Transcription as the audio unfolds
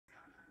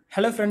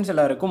Hello friends,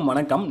 எல்லாருக்கும்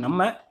வணக்கம்.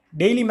 நம்ம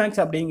டெய்லி மேக்ஸ்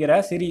அப்படிங்கிற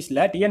சீரீஸில்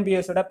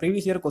டிஎன்பிஎஸோட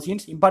ப்ரீவியஸ் இயர்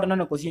கொஸ்டின்ஸ்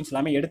இம்பார்ட்டண்டான கொஸ்டின்ஸ்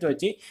எல்லாமே எடுத்து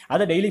வச்சு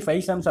அதை டெய்லி 5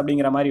 சம்ஸ்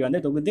அப்படிங்கிற மாதிரி வந்து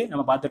தொகுத்து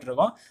நம்ம பார்த்துட்டு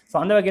இருக்கோம். ஸோ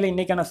அந்த வகையில்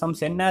இன்றைக்கான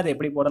சம்ஸ் என்ன, அதை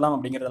எப்படி போடலாம்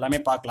அப்படிங்கிறது எல்லாமே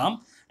பார்க்கலாம்.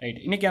 ரைட்,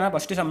 இன்றைக்கான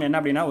ஃபஸ்ட்டு சம் என்ன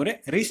அப்படின்னா ஒரு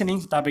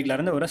ரீசனிங் டாப்பிக்ல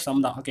இருந்து ஒரு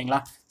சம் தான். ஓகேங்களா?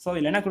 ஸோ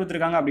இதில் என்ன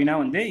கொடுத்துருக்காங்க அப்படின்னா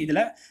வந்து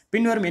இதில்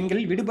பின்வரும்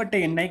எண்களில் விடுபட்ட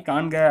எண்ணை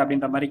காண்க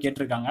அப்படின்ற மாதிரி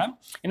கேட்டிருக்காங்க.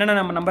 என்னென்ன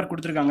நம்ம நம்பர்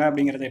கொடுத்துருக்காங்க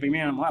அப்படிங்கிறத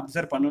எப்பயுமே நம்ம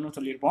அப்சர்வ் பண்ணணும்னு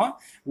சொல்லியிருப்போம்.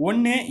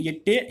 1,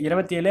 8,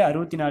 27,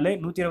 64,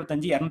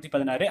 125,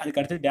 216,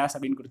 அதுக்கு அடுத்து டேஷ்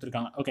அப்படின்னு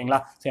கொடுத்துருக்காங்க.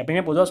 ஓகேங்களா? ஸோ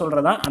எப்பயுமே பொதுவாக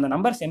சொல்கிறதா அந்த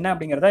நம்பர்ஸ் என்ன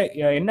அப்படிங்கிறத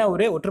என்ன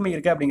ஒரு ஒற்றுமை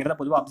இருக்குது அப்படிங்கிறத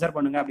பொதுவாக அப்சர்வ்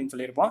பண்ணுங்க அப்படின்னு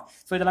சொல்லியிருப்போம்.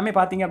 ஸோ இதெல்லாமே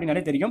பார்த்தீங்க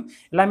அப்படின்னாலே தெரியும்,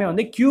 எல்லாமே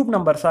வந்து கியூப்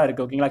நம்பர்ஸாக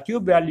இருக்குது. ஓகேங்களா?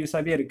 கியூப்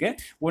வேல்யூஸாகவே இருக்குது.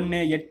 1,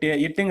 8,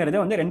 8ங்கிறது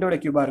வந்து 2ஓட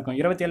கியூபாக இருக்கும்,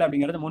 27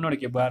 அப்படிங்கிறது 3ஓட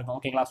கியூபாக இருக்கும்.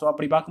 ஓகேங்களா? ஸோ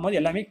அப்படி பார்க்கும்போது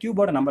எல்லாமே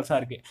கியூபோட நம்பர்ஸாக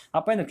இருக்குது.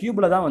 அப்போ இந்த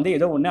கியூபில் தான் வந்து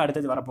ஏதோ ஒன்று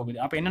அடுத்தது வரப்போகுது.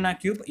 அப்போ என்னென்ன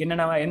கியூப்,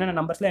 என்னென்ன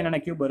நம்பர்ஸில்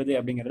என்னென்ன கியூப் வருது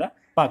அப்படிங்கிறத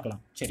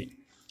பார்க்கலாம். சரி,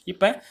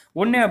 இப்போ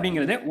 1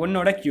 அப்படிங்கிறது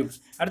 1ஓட கியூப்,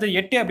 அடுத்தது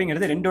 8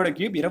 அப்படிங்கிறது 2ஓட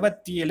கியூப்,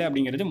 27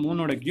 அப்படிங்கிறது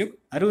 3ஓட கியூப்,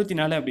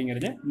 64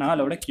 அப்படிங்கிறது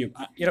 4ஓட கியூப்,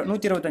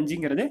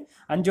 125ங்கிறது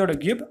 5ஓட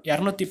கியூப்,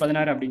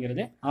 216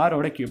 அப்படிங்கிறது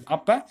 6ஓட கியூப்.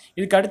 அப்போ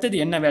இதுக்கு அடுத்தது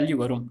என்ன வேல்யூ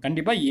வரும்?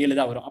 கண்டிப்பாக 7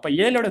 தான் வரும். அப்போ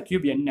 7ஓட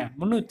கியூப் என்ன?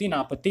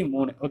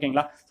 343.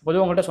 ஓகேங்களா?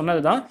 பொதுவாக உங்கள்கிட்ட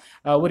சொன்னது தான்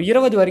ஒரு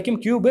 20 வரைக்கும்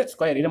கியூப்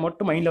ஸ்கொயர், இதை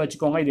மட்டும் மைண்டில்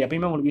வச்சுக்கோங்க. இது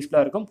எப்பயுமே உங்களுக்கு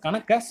யூஸ்ஃபுல்லாக இருக்கும்,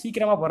 கணக்கை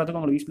சீக்கிரமாக போகிறதுக்கு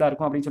உங்களுக்கு யூஸ்ஃபுல்லாக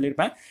இருக்கும் அப்படின்னு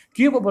சொல்லியிருப்பேன்.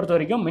 கியூபை பொறுத்த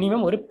வரைக்கும்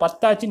மினிமம் ஒரு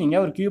 10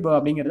 நீங்கள் ஒரு கியூப்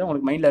அப்படிங்கிறது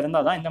உங்களுக்கு மைண்டில்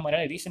இருந்தால் தான் இந்த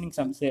மாதிரியான ரீசனிங்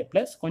சம்ஸ்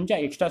ப்ளஸ்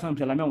கொஞ்சம் எக்ஸ்ட்ரா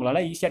சம்ஸ் எல்லாமே உங்களால்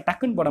ஈஸியாக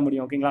டக்குன்னு போட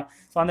முடியும். ஓகேங்களா?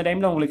 ஸோ அந்த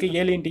டைமில் உங்களுக்கு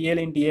 7 ×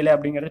 7 × 7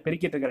 அப்படிங்கிறது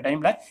பெருக்கிட்டு இருக்கிற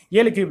டைமில்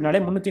 7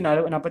 கியூப்னாலே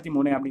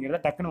 343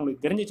 அப்படிங்கிறத டக்குன்னு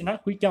உங்களுக்கு தெரிஞ்சிச்சுன்னா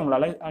குயிக்காக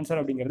உங்களால்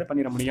ஆன்சர் அப்படிங்கிறத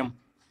பண்ணிட முடியும்.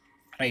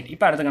 ரைட்,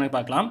 இப்போ அடுத்த கணக்கு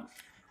பார்க்கலாம்.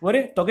 ஒரு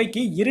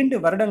தொகைக்கு 2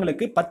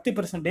 வருடங்களுக்கு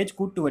 10%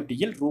 கூட்டு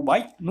வட்டியில்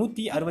ரூபாய்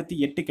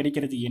 168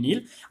 கிடைக்கிறது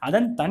எனில்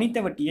அதன்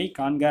தனித்த வட்டியை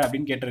காண்க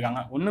அப்படின்னு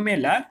கேட்டிருக்காங்க. ஒன்றுமே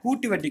இல்லை,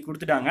 கூட்டு வட்டி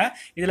கொடுத்துட்டாங்க,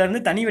 இதுல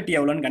இருந்து தனி வட்டி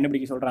எவ்வளோன்னு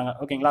கண்டுபிடிக்க சொல்றாங்க.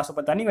 ஓகேங்களா? ஸோ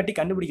இப்போ தனி வட்டி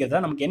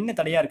கண்டுபிடிக்கிறதா நமக்கு என்ன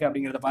தடையா இருக்கு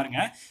அப்படிங்கிறத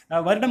பாருங்க.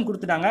 வருடம்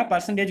கொடுத்துட்டாங்க,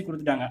 பர்சன்டேஜ்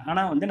கொடுத்துட்டாங்க,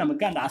 ஆனால் வந்து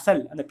நமக்கு அந்த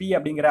அசல், அந்த பி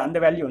அப்படிங்கிற அந்த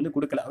வேல்யூ வந்து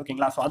கொடுக்கல.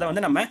 ஓகேங்களா? ஸோ அதை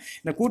வந்து நம்ம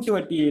இந்த கூட்டு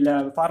வட்டியில்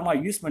ஃபார்மா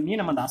யூஸ் பண்ணி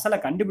நம்ம அந்த அசலை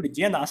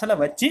கண்டுபிடிச்சி அந்த அசலை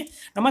வச்சு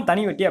நம்ம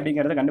தனி வட்டி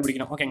அப்படிங்கிறத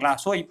கண்டுபிடிக்கணும். ஓகேங்களா?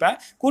 ஸோ இப்போ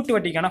கூட்டு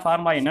வட்டிக்கான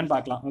ஃபார்மா என்னன்னு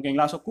பார்க்கலாம்.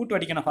 ஓகேங்களா? ஸோ கூட்டு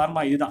வட்டிக்கான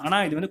ஃபார்முலா இதுதான்.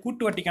 ஆனால் இது வந்து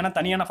கூட்டு வட்டிக்கான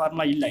தனியான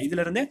ஃபார்முலா இல்லை.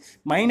 இதுல இருந்து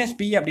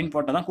 -p அப்படின்னு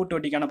போட்டால் தான் கூட்டு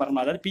வட்டிக்கான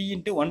ஃபார்முலா. அதாவது p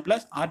 × 1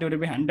 +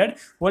 r/100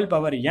 whole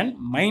power n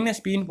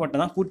 - p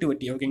போட்டால் தான் கூட்டு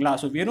வட்டி. ஓகேங்களா?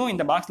 ஸோ வெறும்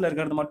இந்த பாக்ஸில்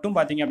இருக்கிறது மட்டும்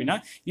பார்த்தீங்க அப்படின்னா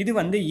இது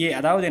வந்து a,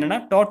 அதாவது என்னன்னா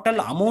டோட்டல்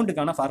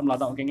அமௌண்ட்டுக்கான ஃபார்முலா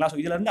தான். ஓகேங்களா? ஸோ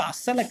இதுல இருந்து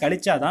அசலை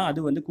கழிச்சா தான்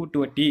அது வந்து கூட்டு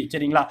வட்டி.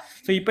 சரிங்களா?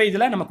 ஸோ இப்போ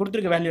இதில் நம்ம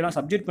கொடுத்துருக்க வேல்யூலாம்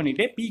சப்ஜெக்ட்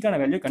பண்ணிட்டு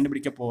p-க்கான வேல்யூ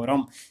கண்டுபிடிக்க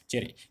போகிறோம்.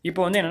 சரி,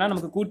 இப்போ வந்து என்னன்னா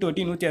நமக்கு கூட்டு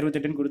வட்டி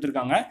 168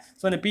 கொடுத்துருக்காங்க.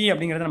 ஸோ அந்த p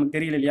அப்படிங்கிறது நமக்கு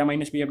தெரியல இல்லையா,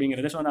 -p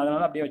அப்படிங்கிறது. ஸோ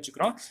அதனால அப்படியே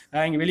வச்சுக்கிறோம்,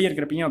 இங்கே வெளியே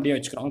இருக்கிற பியும் அப்படியே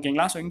வச்சுக்கிறோம்.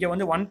 ஓகேங்களா? ஸோ இங்கே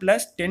வந்து 1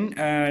 + 10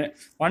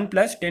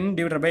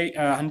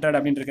 /100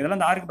 அப்படின்னு இருக்கிறதுல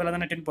அந்த ஆறுக்கு பதிலாக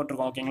தானே 10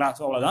 போட்டிருக்கோம். ஓகேங்களா?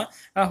 ஸோ அவ்வளோதான்.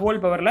 ஹோல்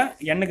பவரில்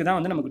எண்ணுக்கு தான்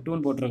வந்து நமக்கு 2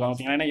 போட்டிருக்கோம்.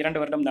 ஓகேங்களா? ஏன்னா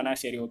 2 வருடம் தானே.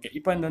 சரி, ஓகே.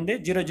 இப்போ இந்த வந்து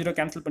 0 0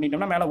 கேன்சல்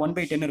பண்ணிட்டோம்னா மேலே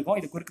 1/10 இருக்கும்.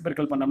 இது குறுக்கு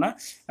பெருக்கல் பண்ணோம்னா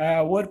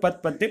ஒரு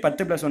 10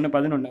 10 + 1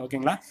 11.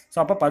 ஓகேங்களா? ஸோ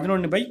அப்போ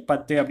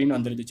 11/10 அப்படின்னு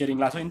வந்துருது.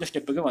 சரிங்களா? ஸோ இந்த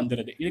ஸ்டெப்புக்கு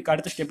வந்துருது. இதுக்கு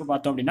அடுத்த ஸ்டெப்பு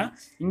பார்த்தோம் அப்படின்னா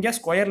இங்கே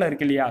ஸ்கொயரில்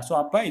இருக்கு இல்லையா, ஸோ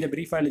அப்போ இதை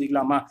பிரீஃபாக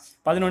எழுதிக்கலாமா?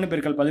 11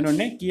 ×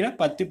 11 கீழே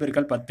 10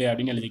 × 10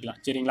 அப்படின்னு எழுதிக்கலாம்.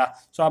 சரிங்களா?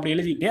 ஸோ அப்படி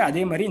எழுதிட்டு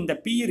அதே மாதிரி இந்த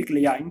பி இருக்கு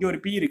இல்லையா, இங்கே ஒரு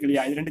பி இருக்கு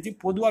இல்லையா, இது ரெண்டுத்தையும்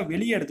பொதுவாக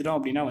வெளியே எடுத்துட்டோம்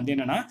அப்படின்னா வந்து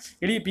என்னன்னா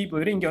வெளியே பி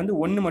போயிடும், இங்கே வந்து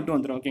 1 மட்டும்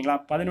வந்துடும். ஓகேங்களா?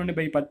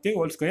 11/10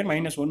 ஹோல் ஸ்கொயர்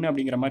 -1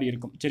 அப்படிங்கிற மாதிரி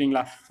இருக்கும்.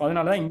 சரிங்களா? ஸோ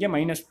அதனால தான் இங்கே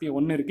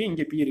 -1 இருக்குது,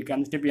 இங்கே பி இருக்குது.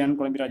 அந்த ஸ்டெப் ஏன்னு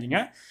குழம்பிராஜிங்க.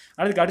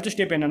 அதுக்கு அடுத்த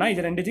ஸ்டெப் என்னன்னா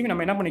இது ரெண்டுத்தையும்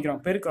நம்ம என்ன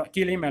பண்ணிக்கிறோம், பெருக்கிறோம்,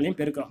 கீழேயும் மேலேயும்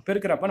பெருக்கிறோம்.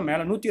 பெருக்கிறப்ப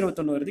மேலே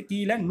 121 வருது,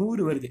 கீழே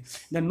 100 வருது.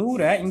 இந்த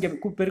 100 இங்கே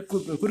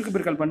குறுக்கு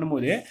பெருக்கல்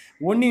பண்ணும்போது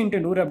 1 ×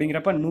 100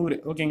 அப்படிங்கிறப்ப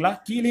 100. ஓகேங்களா?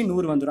 கீழே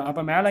 100 வந்துடும்.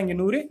 அப்போ மேலே இங்கே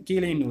 100,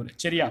 கீழே 100.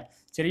 சரியா?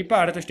 சரி, இப்போ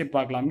அடுத்த ஸ்டெப்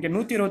பார்க்கலாம். இங்கே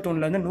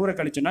 121லேருந்து 100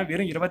 கழிச்சுன்னா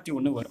வெறும்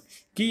 21 வரும்,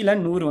 கீழே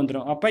 100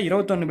 வந்துடும். அப்போ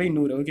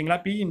 21/100. ஓகேங்களா?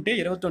 p ×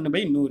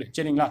 21/100.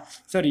 சரிங்களா?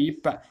 சரி,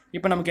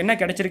 இப்போ நமக்கு என்ன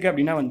கிடைச்சிருக்கு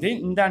அப்படின்னா வந்து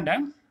இந்தாண்ட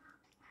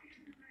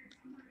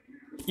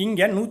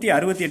இங்கே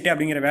 168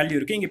 அப்படிங்கிற வேல்யூ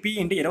இருக்குது, இங்கே p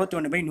 ×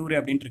 21/100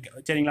 அப்படின்னு இருக்கு.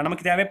 சரிங்களா?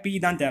 நமக்கு தேவை p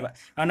தான் தேவை.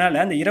 அதனால்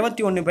அந்த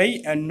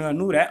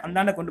 21/100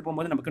 அந்தாண்ட கொண்டு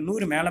போகும்போது நமக்கு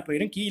 100 மேலே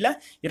போயிடும், கீழே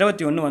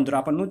 21 வந்துடும்.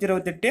 அப்போ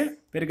 128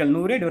 ×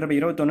 100 /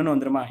 21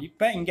 வந்துருமா?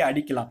 இப்போ இங்கே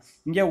அடிக்கலாம்.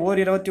 இங்கே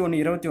 21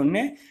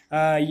 21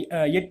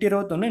 8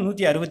 21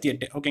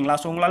 168. ஓகேங்களா?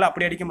 ஸோ உங்களால்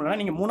அப்படி அடிக்க முடியல,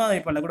 நீங்கள்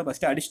 3வது பல்ல கூட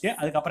ஃபஸ்ட்டு அடிச்சுட்டு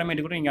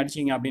அதுக்கப்புறமேட்டு கூட நீங்கள்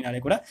அடிச்சிங்க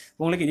அப்படின்னாலே கூட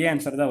உங்களுக்கு இதே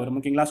ஆன்சர் தான் வரும்.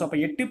 ஓகேங்களா? ஸோ அப்போ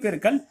 8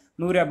 ×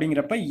 100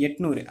 அப்படிங்கிறப்ப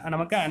 800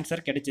 நமக்கு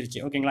ஆன்சர்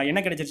கிடைச்சிருச்சு. ஓகேங்களா? என்ன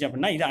கிடைச்சிருச்சு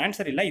அப்படின்னா இது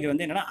ஆன்சர் இல்லை, இது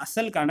வந்து என்னன்னா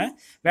அசலுக்கான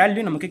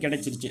வேல்யூ நமக்கு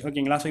கிடைச்சிருச்சு.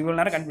 ஓகேங்களா? ஸோ இவ்வளோ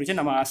நேரம் கண்டுபிடிச்சு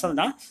நம்ம அசல்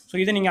தான். ஸோ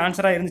இது நீங்கள்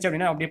ஆன்சராக இருந்துச்சு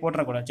அப்படின்னா அப்படியே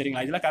போட்டுறக்கூடாது.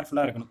 சரிங்களா? இதெல்லாம்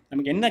கேர்ஃபுல்லாக இருக்கணும்.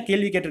 நமக்கு என்ன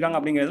கேள்வி கேட்டிருக்காங்க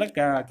அப்படிங்கிறதுல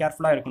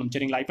கேர்ஃபுல்லாக இருக்கணும்.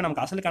 சரிங்களா? இப்போ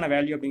நமக்கு அசலுக்கான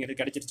வேல்யூ அப்படிங்கிறது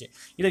கிடைச்சிருச்சு.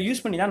 இதை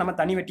யூஸ் பண்ணி தான் நம்ம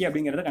தனி வட்டி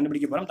அப்படிங்கிறத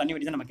கண்டுபிடிக்க போகிறோம். தனி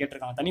வட்டி தான் நம்ம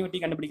கேட்டிருக்காங்க. தனி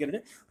வட்டி கண்டுபிடிக்கிறது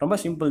ரொம்ப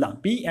சிம்பிள் தான்.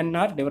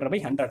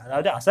 PNR/100,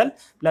 அதாவது அசல்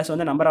ப்ளஸ்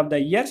வந்து நம்பர் ஆஃப் த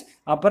இயர்ஸ்,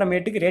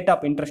 அப்புறமேட்டுக்கு ரேட்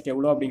ஆஃப் இன்ட்ரெஸ்ட்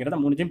எவ்வளோ அப்படிங்கிறத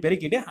 3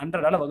 பேருக்கிட்டு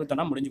 100ஆல்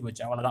வகுத்தோம்னா முடிஞ்சு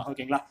போச்சு. அவ்வளோதான்.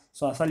 ஓகேங்களா?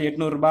 ஸோ அசல்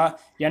 800 ரூபாய்,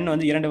 எண்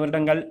வந்து 2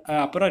 வருடங்கள்,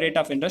 அப்புறம் ரேட்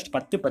ஆஃப் இன்ட்ரெஸ்ட்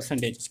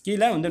 10%,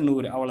 கீழே வந்து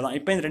 100, அவ்வளோதான்.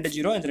 இப்போ இந்த 2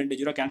 ஜீரோ, இந்த 2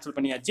 ஜீரோ கேன்சல்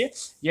பண்ணியாச்சு.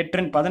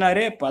 8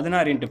 16,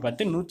 16 ×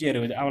 10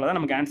 160, அவ்வளோதான்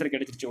நமக்கு ஆன்சர்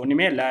கிடைச்சிருச்சு.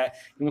 ஒன்றுமே இல்லை,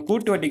 இவங்க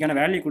கூட்டு வட்டிக்கான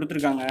வேல்யூ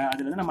கொடுத்துருக்காங்க,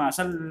 அதுலேருந்து நம்ம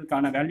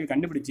அசலுக்கான வேல்யூ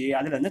கண்டுபிடிச்சி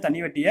அதுலேருந்து தனி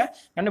வட்டியை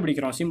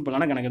கண்டுபிடிக்கிறோம்.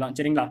 சிம்பிளான கணக்கு தான்.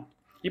 சரிங்களா?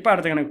 இப்போ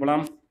அடுத்த கணக்கு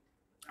போகலாம்.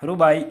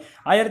 ரூபாய்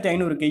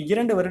 1500க்கு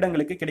 2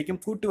 வருடங்களுக்கு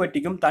கிடைக்கும் கூட்டு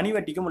வட்டிக்கும் தனி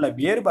வட்டிக்கும் உள்ள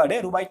வேறுபாடு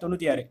ரூபாய்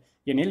 96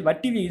 எனில்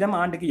வட்டி விகிதம்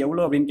ஆண்டுக்கு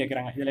எவ்வளோ அப்படின்னு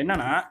கேட்குறாங்க. இதில்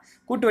என்னன்னா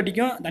கூட்டு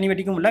வட்டிக்கும் தனி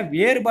வட்டிக்கும் உள்ள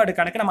வேறுபாடு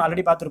கணக்கு நம்ம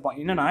ஆல்ரெடி பார்த்துருப்போம்.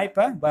 என்னன்னா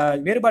இப்போ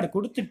வேறுபாடு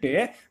கொடுத்துட்டு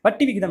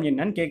வட்டி விகிதம்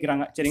என்னன்னு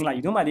கேட்குறாங்க. சரிங்களா?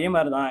 இதுவும் அதே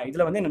மாதிரி தான்.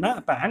 இதில் வந்து என்னன்னா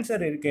இப்போ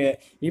ஆன்சர் இருக்கு,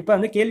 இப்போ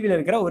வந்து கேள்வியில்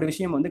இருக்கிற ஒரு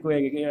விஷயம் வந்து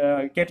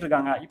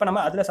கேட்டிருக்காங்க. இப்போ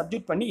நம்ம அதில்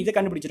சப்ஜெக்ட் பண்ணி இதை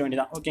கண்டுபிடிச்சிட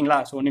வேண்டியதான். ஓகேங்களா?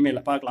 ஸோ ஒன்றுமே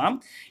இல்லை, பார்க்கலாம்.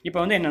 இப்போ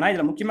வந்து என்னன்னா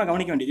இதில் முக்கியமாக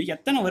கவனிக்க வேண்டியது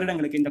எத்தனை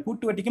வருடங்களுக்கு இந்த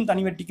கூட்டு வட்டிக்கும்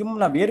தனி வட்டிக்கும்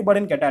உள்ள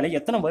வேறுபாடுன்னு கேட்டாலே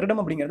எத்தனை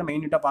வருடம் அப்படிங்கிறத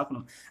மெயினாக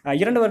பார்க்கணும்.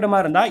 2 வருடமா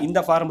இருந்தால் இந்த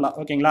ஃபார்முலா.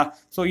 ஓகேங்களா?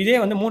 ஸோ இதே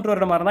வந்து 3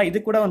 வருடமா இருந்தால் இது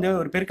கூட வந்து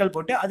ஒரு பெருக்கல்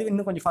போட்டு அது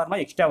இன்னும் கொஞ்சம் ஃபார்முலா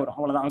எக்ஸ்ட்ரா வரும்.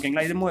 அவ்வளோதான்.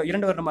 ஓகேங்களா? இது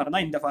 2 வருடமா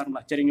இருந்தால் இந்த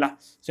ஃபார்முலா. சரிங்களா?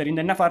 சரி,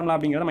 இந்த என்ன ஃபார்முலா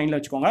அப்படிங்கிறத மைண்டில்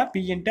வச்சுக்கோங்க.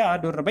 P ×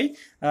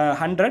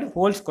 R/100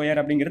 ஹோல் ஸ்கொயர்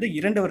அப்படிங்கிறது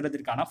 2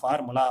 வருடத்திற்கான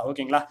ஃபார்முலா.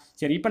 ஓகேங்களா?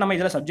 சரி, இப்போ நம்ம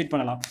இதில் சப்ஜெக்ட்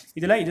பண்ணலாம்.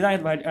 இதில் இதுதான்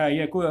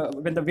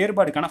இந்த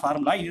வேறுபாடுக்கான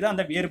ஃபார்முலா, இதுதான்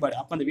அந்த வேறுபாடு.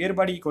 அப்போ அந்த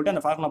வேறுபாடு ஈக்குவல்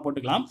அந்த ஃபார்முலா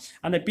போட்டுக்கலாம்.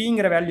 அந்த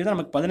Pங்கிற வேல்யூ தான்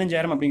நமக்கு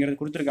 15000 அப்படிங்கிறது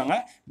கொடுத்துருக்காங்க.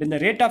 இந்த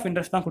ரேட் ஆஃப்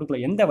இன்ட்ரெஸ்ட் தான் கொடுக்கல,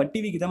 எந்த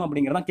வட்டி விகிதம்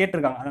அப்படிங்கிறதான்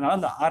கேட்டிருக்காங்க. அதனால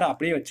அந்த ஆரை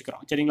அப்படியே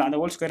வச்சுக்கிறோம். சரிங்களா? அந்த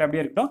ஹோல் ஸ்கொயர்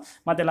அப்படியே இருக்கட்டும்,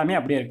 மற்ற எல்லாமே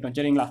அப்படியே இருக்கட்டும்.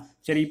 சரிங்களா?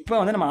 சரி, இப்போ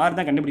வந்து நம்ம ஆறு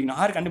தான் கண்டுபிடிக்கணும்.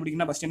 ஆறு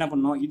கண்டுபிடிக்கணும் ஃபஸ்ட் என்ன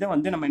பண்ணணும், இதை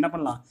வந்து நம்ம என்ன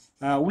பண்ணலாம்,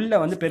 உள்ள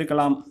வந்து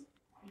பெருக்கலாம்.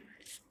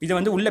 இதை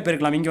வந்து உள்ளே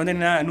பெருக்கலாம். இங்கே வந்து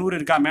என்ன 100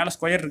 இருக்கா, மேலே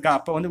ஸ்கொயர் இருக்கா,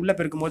 அப்போ வந்து உள்ளே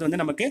பெருக்கும் போது வந்து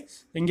நமக்கு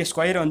இங்கே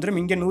ஸ்கொயர் வந்துடும்.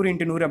 இங்கே 100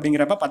 × 100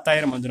 அப்படிங்கிறப்ப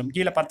 10000 வந்துடும்.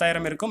 கீழே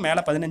 10000 இருக்கும்,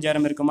 மேலே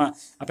 15000 இருக்குமா.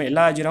 அப்போ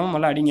எல்லா ஜீரோவும்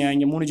நல்லா அடிங்க.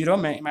 இங்கே 3 ஜீரோ,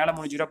 மேலே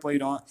 3 ஜீரோ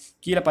போயிடும்.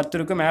 கீழே 10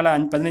 இருக்கும், மேலே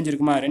 15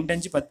 இருக்குமா. 2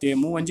 5 10,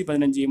 3 5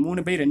 15,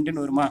 3/2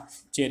 வருமா.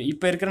 சரி,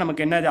 இப்போ இருக்கிற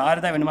நமக்கு என்ன 6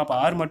 தான் வேணுமா. அப்போ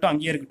 6 மட்டும்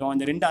அங்கேயே இருக்கட்டும்.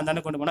 இந்த 2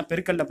 அந்தாண்ட கொண்டு போனால்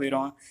பெருக்கல்ல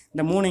போயிடும்.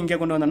 இந்த 3 இங்கே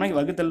கொண்டு வந்தோம்னா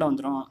வகுத்தல்ல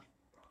வந்துடும்.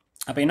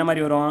 அப்போ என்ன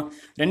மாதிரி வரும்,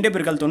 2 ×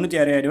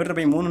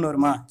 96 / 3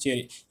 வருமா.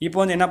 சரி, இப்போ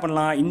வந்து என்ன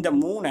பண்ணலாம், இந்த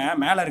 3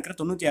 மேலே இருக்கிற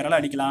 96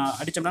 அடிக்கலாம்.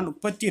 அடித்தோம்னா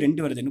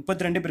 32 வருது.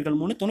 32 ×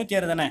 3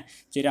 96 தானே.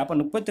 சரி, அப்போ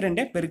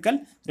 32 ×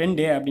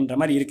 2 அப்படின்ற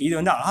மாதிரி இருக்குது. இது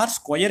வந்து ஆர்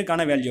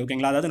ஸ்கொயருக்கான வேல்யூ.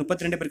 ஓகேங்களா? அதாவது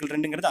 32 ×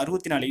 2ங்கிறது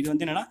 64. இது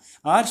வந்து என்னன்னா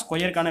ஆர்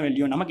ஸ்கொயருக்கான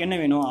வேல்யூ. நமக்கு என்ன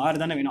வேணும், ஆறு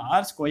தானே வேணும்.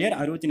 R square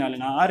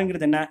 64.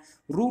 ஆறுங்கிறது என்ன,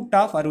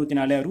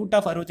 √64.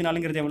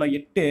 √64ங்கிறது எவ்வளோ,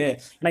 8.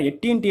 ஏன்னா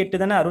 8 ×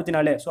 8 தானே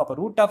 64. ஸோ அப்போ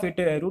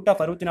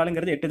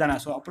 √64ங்கிறது 8 தானே.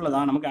 ஸோ அப்போ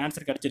தான் நமக்கு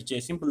ஆன்சர் கிடச்சிருச்சு.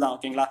 சிம்பிள் தான்.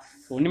 ஓகேங்களா?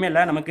 ஒன்றுமே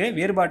இல்லை, நமக்கு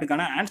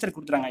வேறுபாட்டுக்கான ஆன்சர்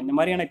கொடுத்துறாங்க. இந்த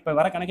மாதிரியான இப்போ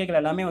வர கணக்குகள்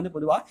எல்லாமே வந்து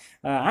பொதுவாக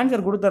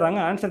ஆன்சர் கொடுத்துட்றாங்க.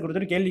 ஆன்சர்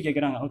கொடுத்துட்டு கேள்வி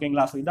கேட்குறாங்க.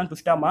 ஓகேங்களா? ஸோ இதுதான்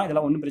ட்விஸ்டாமா,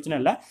 இதெல்லாம் ஒன்றும் பிரச்சனை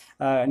இல்லை.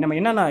 நம்ம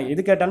என்னென்ன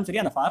எது கேட்டாலும்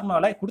சரி அந்த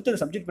ஃபார்முலாவில் கொடுத்ததை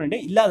சப்ஜெக்ட்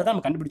பண்ணிட்டு இல்லாததை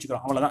நம்ம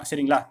கண்டுபிடிச்சிக்கிறோம். அவ்வளோதான்.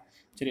 சரிங்களா?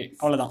 சரி,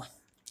 அவ்வளோதான்.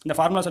 இந்த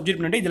ஃபார்முலா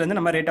சப்ஜெக்ட் பண்ணிட்டு இதுலேருந்து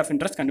நம்ம ரேட் ஆஃப்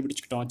இன்ட்ரெஸ்ட்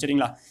கண்டுபிடிச்சிக்கிட்டோம்.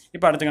 சரிங்களா?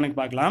 இப்போ அடுத்த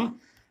கணக்கு பார்க்கலாம்.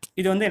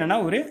 இது வந்து என்னென்னா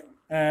ஒரு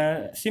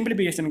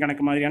சிம்பிளிஃபிகேஷன்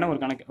கணக்கு மாதிரியான ஒரு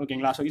கணக்கு.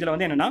 ஓகேங்களா? ஸோ இதில்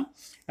வந்து என்னென்னா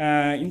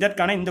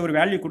இதற்கான இந்த ஒரு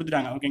வேல்யூ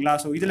கொடுத்துட்டாங்க. ஓகேங்களா?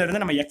 ஸோ இதில் இருந்து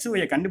நம்ம எக்ஸ்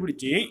ஒய்யை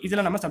கண்டுபிடிச்சி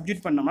இதில் நம்ம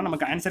சப்ஜெக்ட் பண்ணோம்னா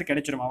நமக்கு ஆன்சர்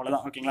கிடைச்சிரும்.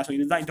 அவ்வளோதான். ஓகேங்களா? ஸோ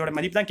இதுதான் இதோட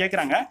மதிப்பு தான்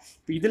கேட்குறாங்க.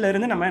 இப்போ இதில்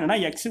இருந்து நம்ம என்னென்னா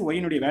எக்ஸ்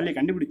ஒய்னுடைய வேல்யூ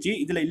கண்டுபிடிச்சி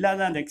இதில்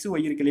இல்லாத அந்த எக்ஸ்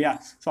ஒய் இருக்கு இல்லையா,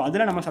 ஸோ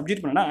அதில் நம்ம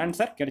சப்ஜெக்ட் பண்ணோம்னா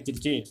ஆன்சர்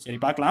கிடைச்சிருச்சு. சரி,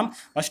 பார்க்கலாம்.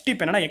 ஃபஸ்ட்டு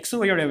இப்போ என்னென்னா எக்ஸ்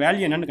ஒய்யோட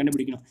வேல்யூ என்னன்னு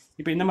கண்டுபிடிக்கணும்.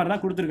 இப்போ இந்த மாதிரி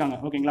தான் கொடுத்துருக்காங்க.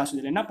 ஓகேங்களா? ஸோ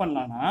இதில் என்ன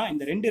பண்ணலாம்னா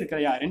இந்த 2 இருக்கு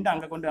இல்லையா, 2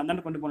 அங்கே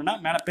அந்தாண்டு கொண்டு போனோம்னா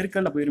மேலே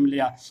பெருக்கல்ல போயிடும்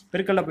இல்லையா.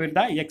 பெருக்கல்ல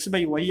போயிருந்தா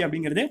x/y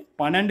அப்படிங்கிறது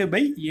 12/7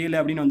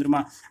 அப்படின்னு வந்துருமா.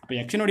 அப்போ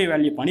எக்ஸினுடைய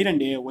வேல்யூ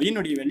 12,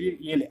 ஒய்னுடைய வேல்யூ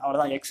 7.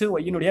 அவ்வளோதான். எக்ஸ்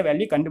ஒய்னுடைய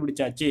வேல்யூ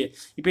கண்டுபிடிச்சாச்சு.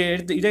 இப்போ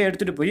இதை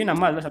எடுத்துகிட்டு போய்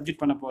நம்ம அதில் சப்ஜெக்ட்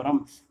பண்ண போகிறோம்.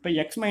 இப்போ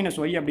x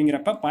 - y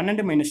அப்படிங்கிறப்ப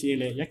 12 -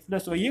 7, x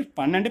 + y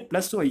 12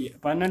 + y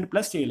 12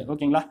 + 7.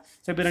 ஓகேங்களா?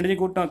 ஸோ இப்போ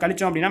ரெண்டுத்தையும் கூட்டம்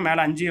கழிச்சோம் அப்படின்னா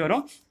மேலே 5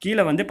 வரும்,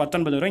 கீழே வந்து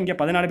 19 வரும். இங்கே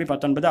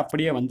 14/19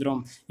 அப்படியே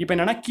வந்துடும். இப்போ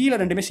என்னன்னா கீழே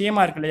ரெண்டுமே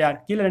சேமாக இருக்கு இல்லையா,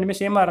 கீழே ரெண்டுமே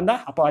சேமாக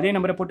இருந்தால் அப்போ அதே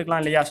நம்பரை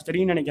போட்டுக்கலாம் இல்லையா. ஸோ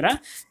தெரியும்னு நினைக்கிறேன்.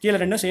 கீழே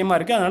ரெண்டும் சேமாக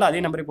இருக்குது, அதனால்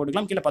அதே நம்பரை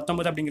போட்டுக்கலாம். கீழே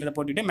 19 அப்படிங்கிறத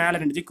போட்டுட்டு மேலே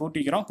ரெண்டுத்தையும்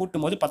கூட்டிக்கிறோம்.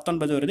 கூட்டும் போது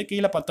 19 வருது,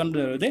 கீழே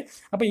 19 வருது.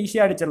 அப்போ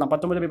ஈஸியாக அடிச்சிடலாம்.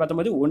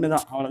 19/19 1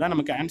 தான். அவ்வளோதான்,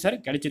 நமக்கு ஆன்சர்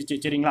கிடைச்சிருச்சு.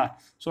 சரிங்களா?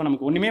 ஸோ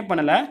நமக்கு ஒன்றுமே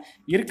பண்ணலை,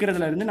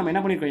 இருக்கிறதுல இருந்து நம்ம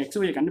என்ன பண்ணிருக்கோம், எக்ஸ்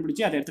ஒய்யை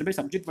கண்டுபிடிச்சி அதை எடுத்துகிட்டு போய்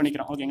சப்ஜெக்ட்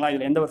பண்ணிக்கிறோம். ஓகேங்களா?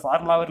 இதில் எந்த ஒரு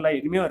ஃபார்முலாவும் இல்லை,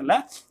 எதுவுமே வரல.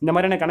 இந்த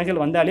மாதிரியான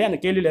கணக்குகள் வந்தாலே அந்த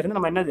கேள்வியிலேருந்து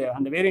நம்ம என்னது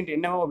அந்த வேரியன்ட்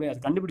என்னவோ அதை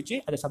கண்டுபிடிச்சி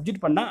அதை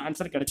சப்ஜெக்ட் பண்ணால்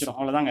ஆன்சர் கிடைச்சிடும்.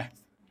 அவ்வளோதாங்க.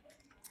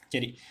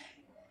 சரி,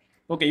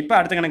 ஓகே. இப்போ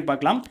அடுத்த கணக்கு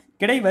பார்க்கலாம்.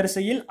 கிடை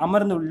வரிசையில்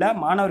அமர்ந்துள்ள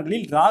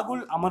மாணவர்களில்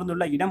ராகுல்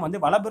அமர்ந்துள்ள இடம்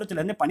வந்து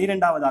வலப்புறத்திலிருந்து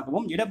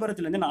 12ஆவதாகவும்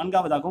இடப்புறத்திலிருந்து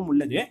 4ஆவதாகவும்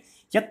உள்ளது.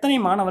 எத்தனை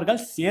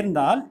மாணவர்கள்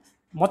சேர்ந்தால்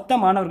மொத்த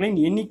மாணவர்களின்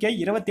எண்ணிக்கை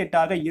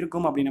 28ஆக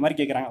இருக்கும் அப்படின்ற மாதிரி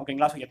கேட்குறாங்க.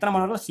 ஓகேங்களா? ஸோ எத்தனை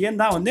மாணவர்கள்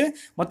சேர்ந்தா வந்து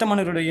மொத்த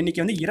மாணவர்களோட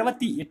எண்ணிக்கை வந்து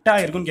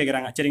 28ஆக இருக்கும்னு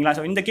கேட்குறாங்க. சரிங்களா?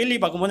 ஸோ இந்த கேள்வி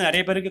பார்க்கும்போது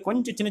நிறைய பேருக்கு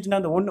கொஞ்சம் சின்ன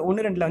அந்த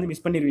 1 2 வந்து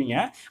மிஸ் பண்ணிடுவீங்க.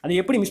 அதை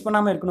எப்படி மிஸ்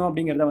பண்ணாமல் இருக்கணும்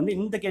அப்படிங்கிறத வந்து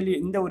இந்த கேள்வி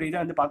இந்த ஒரு இதை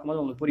வந்து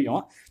பார்க்கும்போது உங்களுக்கு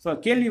புரியும். ஸோ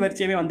கேள்வி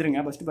வரிசையாகவே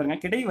வந்துருங்க. ஃபஸ்ட்டு பாருங்க,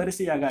 கிடை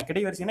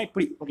வரிசைனா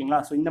இப்படி.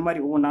 ஓகேங்களா? ஸோ இந்த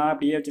மாதிரி ஒவ்வொன்றா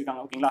அப்படியே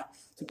வச்சிருக்காங்க. ஓகேங்களா?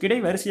 ஸோ கிடை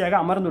வரிசையாக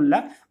அமர்ந்துள்ள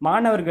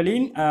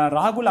மாணவர்களின்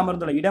ராகுல்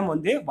அமர்ந்துள்ள இடம்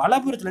வந்து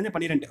வலப்புறத்துலேருந்து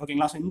 12.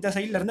 ஓகேங்களா? ஸோ இந்த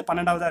சைட்லேருந்து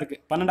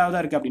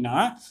 12ஆவதாக இருக்குது அப்படின்னா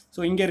ஸோ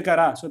இங்கே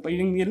இருக்காரா? ஸோ இப்போ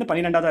இங்கிருந்து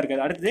 12ஆவதாக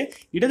இருக்காது. அடுத்தது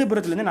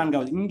இடதுபுறத்துலேருந்து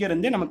 4ஆவது,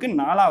 இங்கேருந்து நமக்கு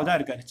 4ஆவதாக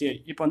இருக்காரு. சரி,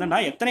 இப்போ வந்து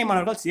நான் எத்தனை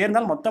மாணவர்கள்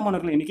சேர்ந்தால் மொத்த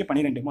மாணவர்கள் எண்ணிக்கை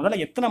 12. முதல்ல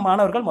எத்தனை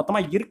மாணவர்கள்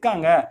மொத்தமாக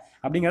இருக்காங்க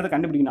அப்படிங்கிறத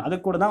கண்டுபிடிக்கணும். அது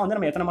கூட தான் வந்து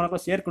நம்ம எத்தனை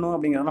மாணவர்கள் சேர்க்கணும்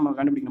அப்படிங்கிறத நம்ம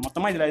கண்டுபிடிக்கணும்.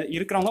 மொத்தமாக இதில்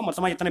இருக்கிறவங்க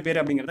மொத்தமாக எத்தனை பேர்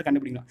அப்படிங்கிறத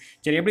கண்டுபிடிக்கணும்.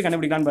 சரி, எப்படி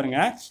கண்டுபிடிக்கலான்னு பாருங்க.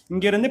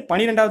 இங்கிருந்து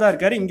 12ஆவதாக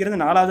இருக்காரு, இங்கிருந்து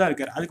 4ஆவதாக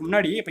இருக்காரு. அதுக்கு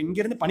முன்னாடி இப்போ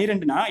இங்கிருந்து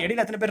 12னா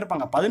இடையில எத்தனை பேர்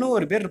இருப்பாங்க?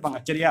 11 பேர் இருப்பாங்க.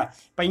 சரியா?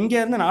 இப்போ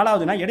இங்கேருந்து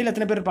 4ஆவதுனா இடையில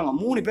எத்தனை பேர் இருப்பாங்க?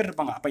 3 பேர்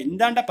இருப்பாங்க. அப்போ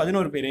இந்தாண்ட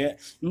 11 பேர்,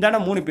 இந்தாண்ட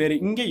 3 பேர்,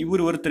 இங்கே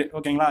இவர் ஒருத்தர்.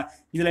 ஓகேங்களா?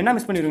 இதில் என்ன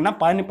மிஸ் பண்ணிடுவீங்கன்னா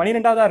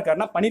 12ஆவதாக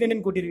இருக்காருன்னா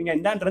 12ன்னு கூட்டிடுவீங்க,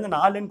 இந்தாண்டிருந்து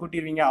 4ன்னு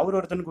கூட்டிடுவீங்க, அவர்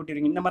ஒருத்தர்னு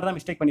கூட்டிடுவீங்க. இந்த மாதிரி தான்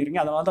மிஸ்டேக்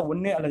பண்ணிடுவீங்க. அதனால தான்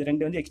 1 அல்லது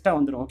 2 வந்து எக்ஸ்ட்ரா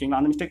வந்துடும்.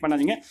 ஓகேங்களா? அந்த மிஸ்டேக்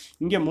பண்ணாதீங்க.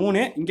 இங்கே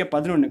 3, இங்கே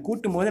 11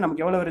 கூட்டும் போது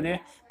நமக்கு எவ்வளோ வருது?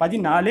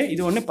 14,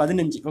 இது ஒன்று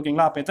 15.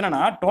 ஓகேங்களா? அப்போ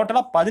எத்தனைனா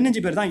டோட்டலாக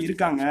 15 பேர் தான்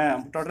இருக்காங்க.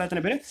 டோட்டலாக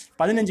எத்தனை பேர்?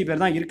 15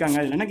 பேர் தான் இருக்காங்க.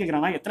 இதில் என்ன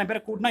கேட்குறாங்கன்னா எத்தனை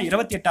பேர் கூட்டினா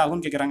 28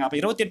 ஆகும்னு கேட்குறாங்க. அப்போ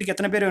 28க்கு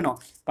எத்தனை பேர் வேணும்?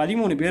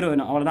 13 பேர்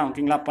வேணும். அவ்வளோதான்.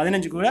 ஓகேங்களா?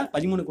 15 கூட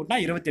 13 கூட்டினா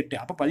 28.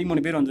 அப்போ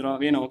 13 பேர் வந்துடும்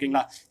வேணும்.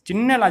 ஓகேங்களா?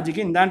 சின்ன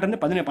லாஜிக்கு இந்தாண்டிருந்து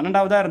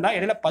 12ஆவதாக இருந்தால்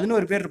இடையில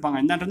 11 பேர் இருப்பாங்க,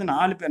 இந்தாண்டிருந்து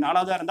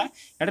 4ஆவதாக இருந்தால்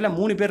இடையில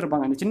 3 பேர்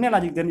இருப்பாங்க. இந்த சின்ன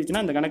லாஜிக்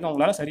தெரிஞ்சிச்சுன்னா இந்த கணக்கு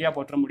உங்களால் சரியாக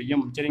போட்டுற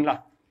முடியும். சரிங்களா?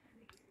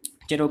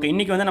 சரி, ஓகே.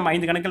 இன்றைக்கி வந்து நம்ம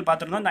 5 கணக்குகள்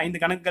பார்த்துருந்தோம். இந்த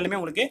 5 கணக்குகளுமே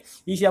உங்களுக்கு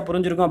ஈஸியாக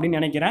புரிஞ்சிருக்கும்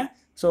அப்படின்னு நினைக்கிறேன்.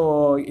 ஸோ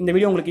இந்த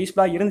வீடியோ உங்களுக்கு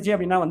யூஸ்ஃபுல்லாக இருந்துச்சு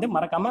அப்படின்னா வந்து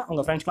மறக்காமல்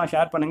உங்கள் ஃப்ரெண்ட்ஸ்லாம்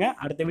ஷேர் பண்ணுங்கள்.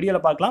 அடுத்த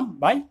வீடியோவில் பார்க்கலாம்.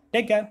 பாய்,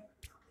 டேக் கேர்.